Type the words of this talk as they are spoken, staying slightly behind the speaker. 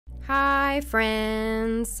Hi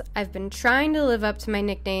friends! I've been trying to live up to my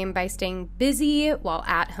nickname by staying busy while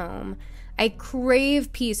at home. I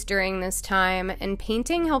crave peace during this time, and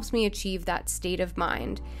painting helps me achieve that state of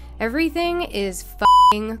mind. Everything is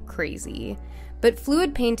f***ing crazy. But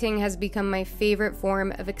fluid painting has become my favorite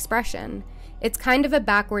form of expression. It's kind of a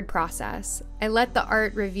backward process. I let the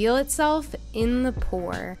art reveal itself in the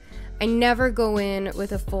pour. I never go in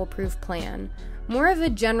with a foolproof plan. More of a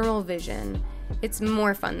general vision. It's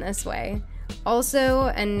more fun this way. Also,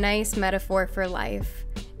 a nice metaphor for life.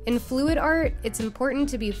 In fluid art, it's important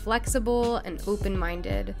to be flexible and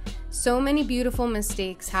open-minded. So many beautiful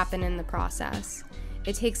mistakes happen in the process.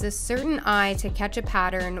 It takes a certain eye to catch a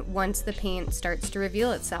pattern once the paint starts to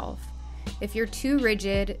reveal itself. If you're too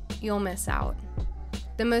rigid, you'll miss out.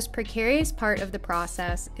 The most precarious part of the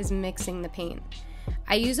process is mixing the paint.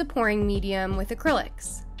 I use a pouring medium with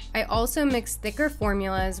acrylics. I also mix thicker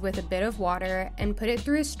formulas with a bit of water and put it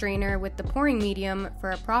through a strainer with the pouring medium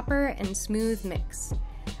for a proper and smooth mix.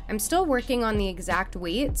 I'm still working on the exact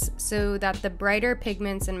weights so that the brighter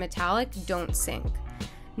pigments and metallic don't sink.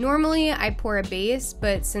 Normally I pour a base,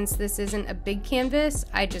 but since this isn't a big canvas,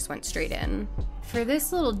 I just went straight in. For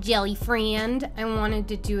this little jelly friend, I wanted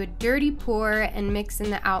to do a dirty pour and mix in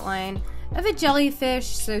the outline of a jellyfish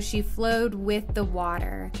so she flowed with the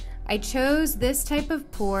water. I chose this type of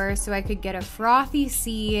pour so I could get a frothy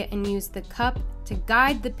sea and use the cup to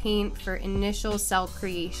guide the paint for initial cell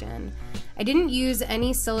creation. I didn't use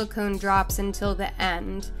any silicone drops until the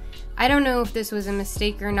end. I don't know if this was a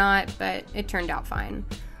mistake or not, but it turned out fine.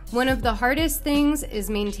 One of the hardest things is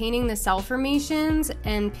maintaining the cell formations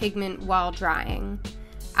and pigment while drying.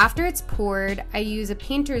 After it's poured, I use a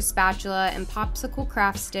painter's spatula and popsicle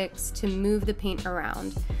craft sticks to move the paint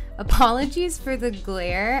around. Apologies for the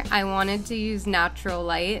glare. I wanted to use natural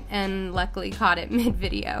light and luckily caught it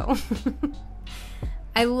mid-video.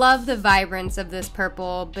 I love the vibrance of this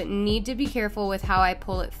purple, but need to be careful with how I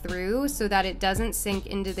pull it through so that it doesn't sink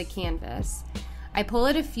into the canvas. I pull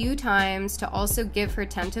it a few times to also give her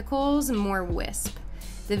tentacles more wisp.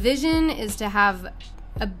 The vision is to have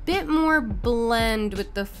a bit more blend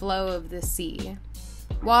with the flow of the sea.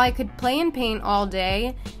 While I could play and paint all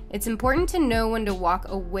day, it's important to know when to walk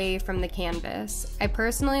away from the canvas. I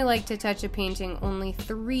personally like to touch a painting only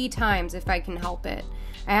 3 times if I can help it.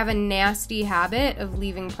 I have a nasty habit of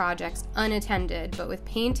leaving projects unattended, but with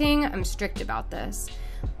painting, I'm strict about this.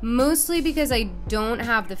 Mostly because I don't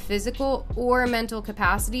have the physical or mental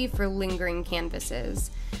capacity for lingering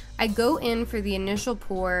canvases. I go in for the initial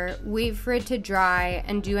pour, wait for it to dry,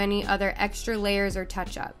 and do any other extra layers or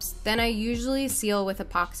touch-ups. Then I usually seal with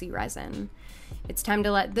epoxy resin. It's time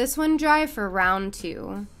to let this one dry for round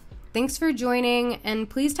 2. Thanks for joining, and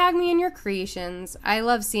please tag me in your creations. I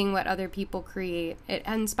love seeing what other people create. It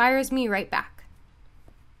inspires me right back.